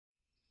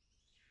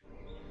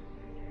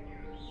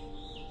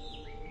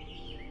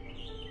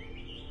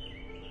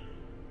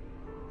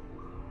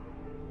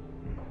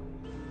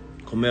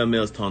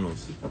Kamehameha's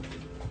tunnels.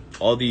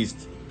 All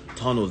these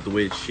tunnels, the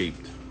way it's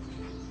shaped.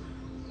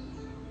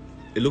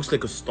 It looks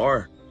like a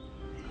star.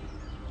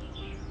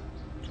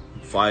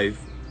 5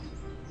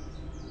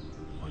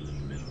 in the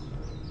middle.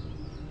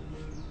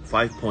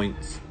 5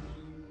 points.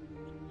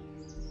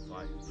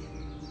 5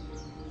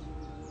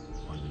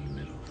 in the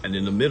middle. And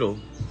in the middle,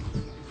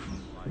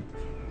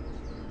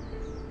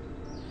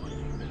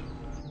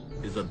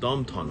 is a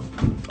dumb tunnel,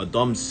 a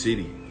dumb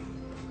city.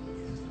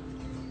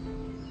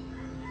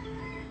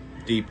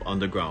 Deep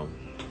underground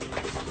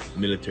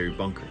military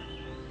bunker.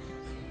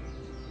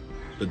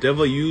 The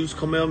devil used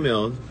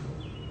Kamehameha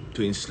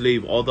to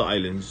enslave all the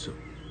islands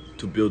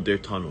to build their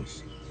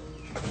tunnels.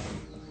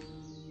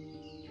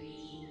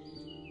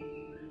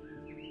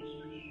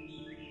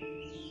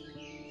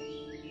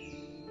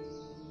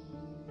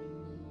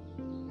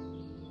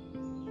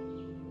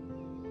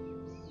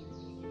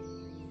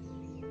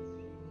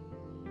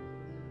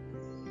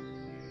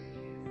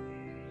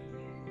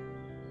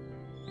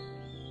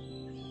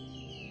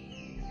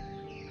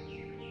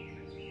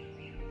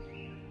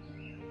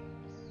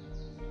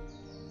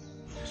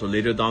 So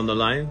later down the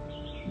line,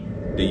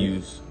 they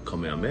use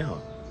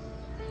Kamehameha.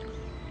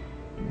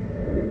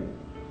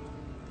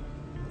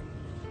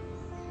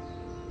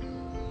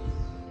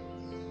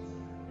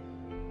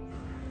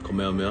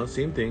 Kamehameha,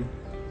 same thing.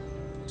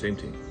 Same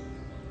thing.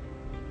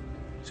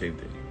 Same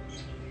thing.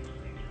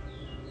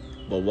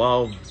 But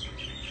while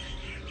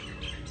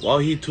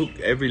he took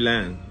every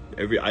land,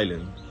 every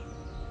island,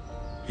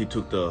 he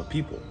took the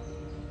people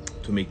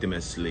to make them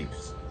as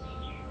slaves,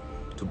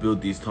 to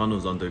build these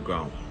tunnels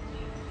underground.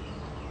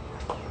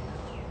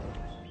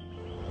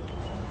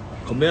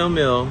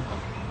 Kamehameha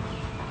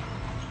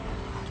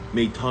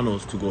made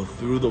tunnels to go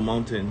through the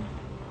mountain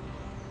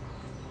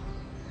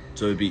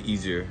so it'd be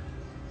easier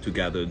to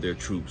gather their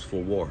troops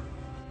for war.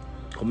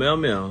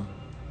 Kamehameha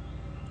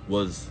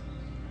was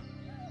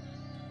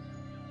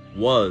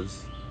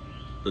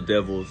the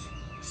devil's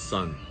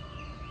son.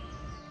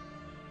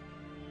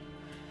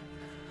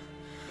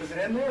 Does it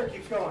end there or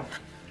keeps going?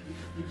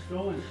 Keeps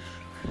going.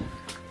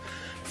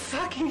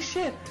 Fucking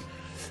shit!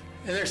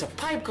 And there's a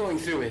pipe going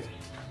through it.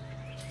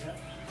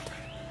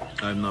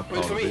 I'm not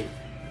proud of Wait for me. it.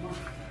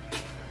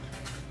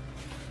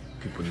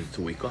 People need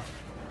to wake up.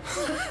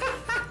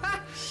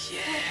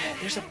 Yeah,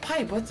 there's a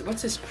pipe.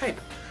 What's this pipe?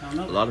 A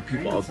lot of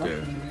people out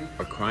there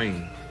are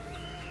crying.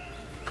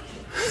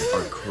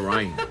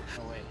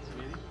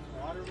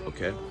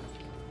 Okay?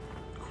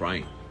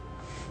 Crying.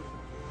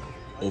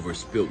 Over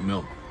spilt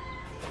milk.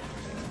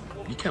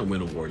 You can't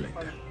win a war like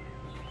that.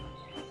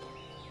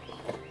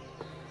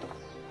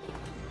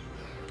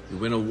 You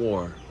win a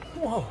war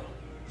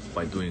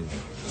by doing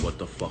what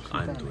the fuck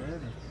I'm doing.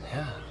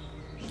 Yeah.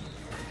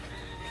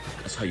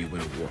 That's how you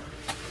win a war.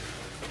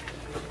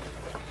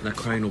 Not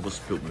crying over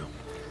spilt milk.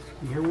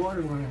 You hear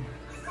water running.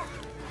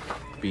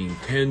 Being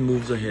 10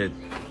 moves ahead.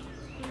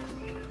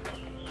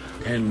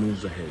 10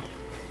 moves ahead.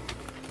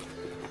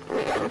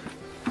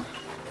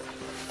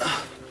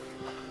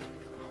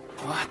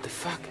 What the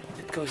fuck?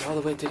 It goes all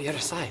the way to the other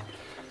side.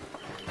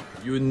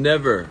 You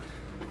never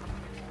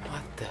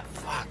What the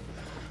fuck?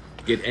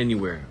 get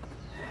anywhere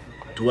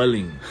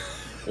dwelling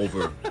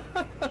over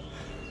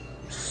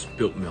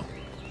spilt milk.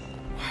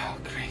 Wow,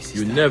 crazy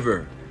You stuff.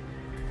 never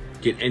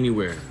get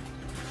anywhere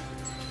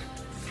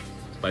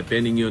by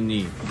bending your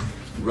knee,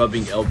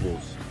 rubbing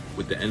elbows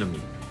with the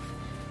enemy.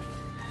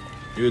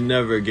 You'll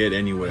never get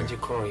anywhere.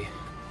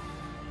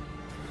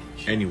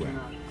 Anywhere.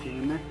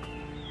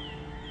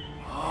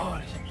 Oh,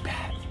 there's a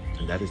bat.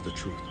 And that is the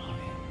truth.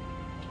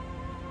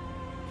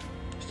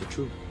 It's the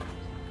truth.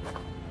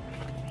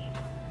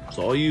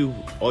 So all you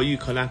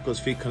Kanakas,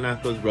 fake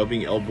Kanakas,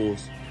 rubbing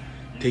elbows,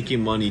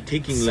 taking money,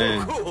 taking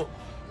land Cool.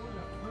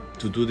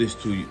 to do this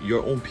to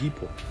your own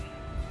people.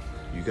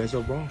 You guys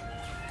are wrong.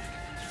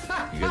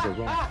 You guys are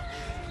wrong.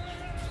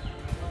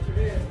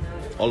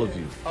 All of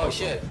you. Oh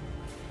shit.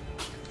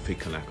 Fake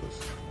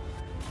Kanakas.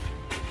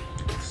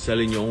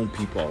 Selling your own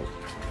people out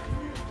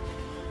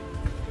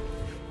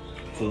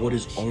for what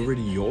is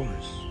already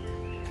yours.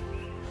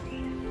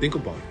 Think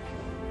about it.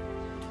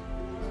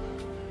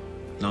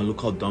 Now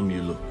look how dumb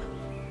you look.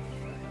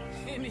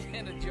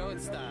 Indiana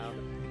Jones style.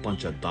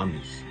 Bunch of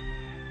dummies.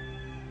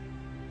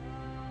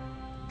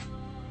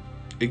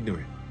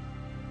 Ignorant.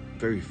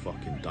 Very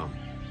fucking dumb.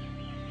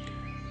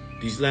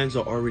 These lands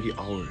are already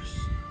ours.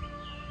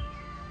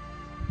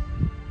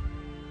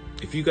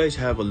 If you guys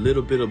have a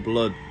little bit of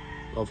blood,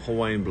 of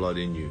Hawaiian blood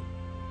in you,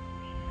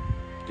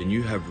 then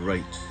you have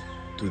rights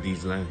to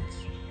these lands.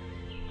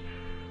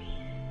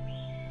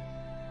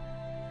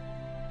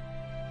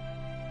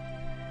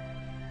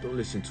 Don't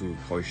listen to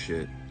horse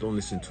shit. Don't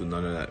listen to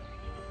none of that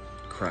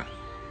crap.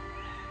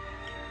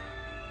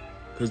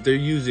 Because they're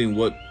using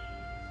what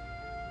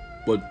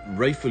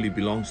rightfully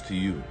belongs to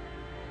you.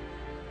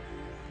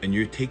 And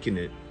you're taking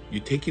it.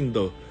 You're taking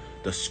the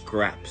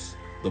scraps,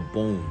 the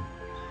bone.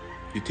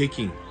 You're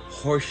taking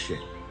horse shit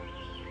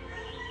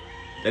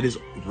that is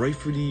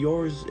rightfully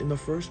yours in the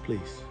first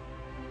place.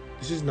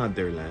 This is not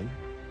their land.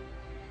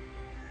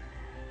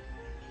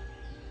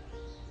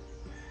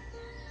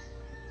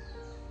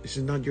 This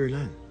is not your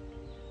land.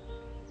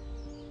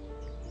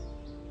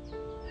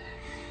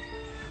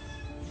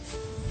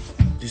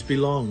 This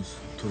belongs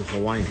to the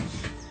Hawaiians.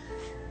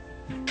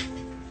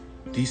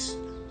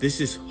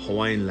 This is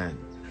Hawaiian land.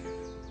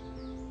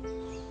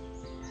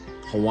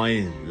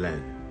 Hawaiian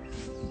land.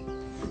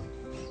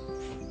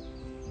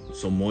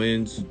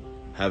 Samoans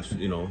have,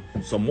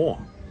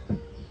 Samoa.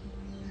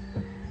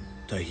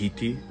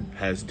 Tahiti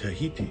has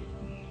Tahiti.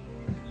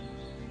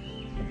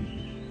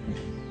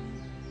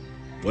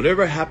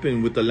 Whatever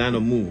happened with the land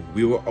of Mu,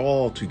 we were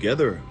all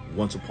together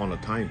once upon a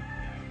time.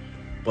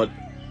 But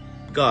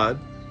God,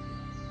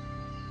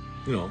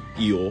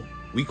 Io,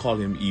 we call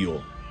him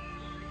Io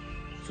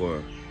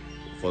for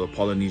the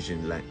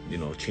Polynesian land,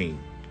 chain.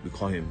 We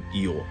call him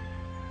Io.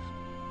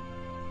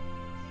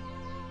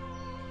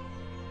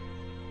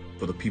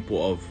 For the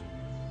people of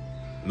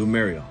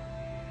Lumeria,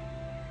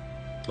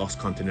 lost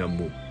continent of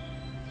Mu.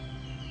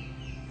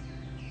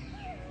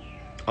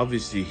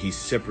 Obviously, he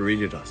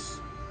separated us.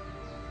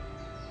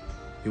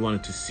 He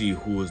wanted to see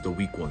who was the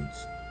weak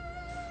ones,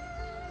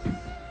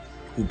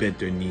 who bent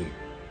their knee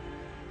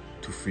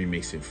to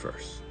Freemason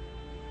first.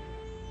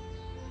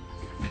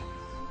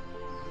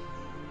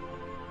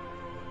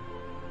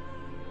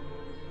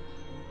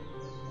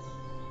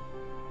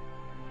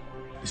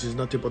 This is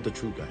nothing but the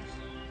truth, guys.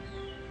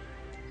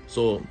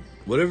 So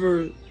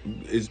whatever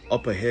is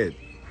up ahead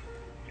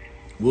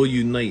will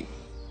unite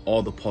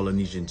all the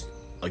Polynesians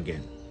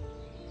again.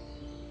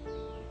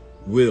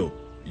 Will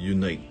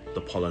unite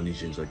the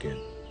Polynesians again.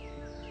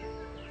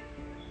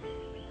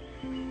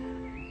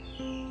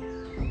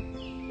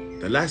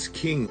 The last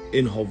king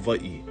in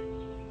Hawaii,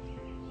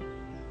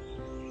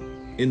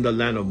 in the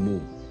land of Mu,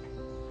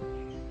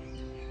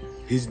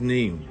 his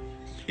name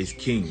is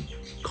King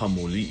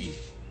Kamoli'i.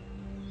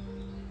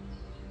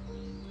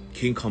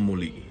 King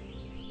Kamoli'i.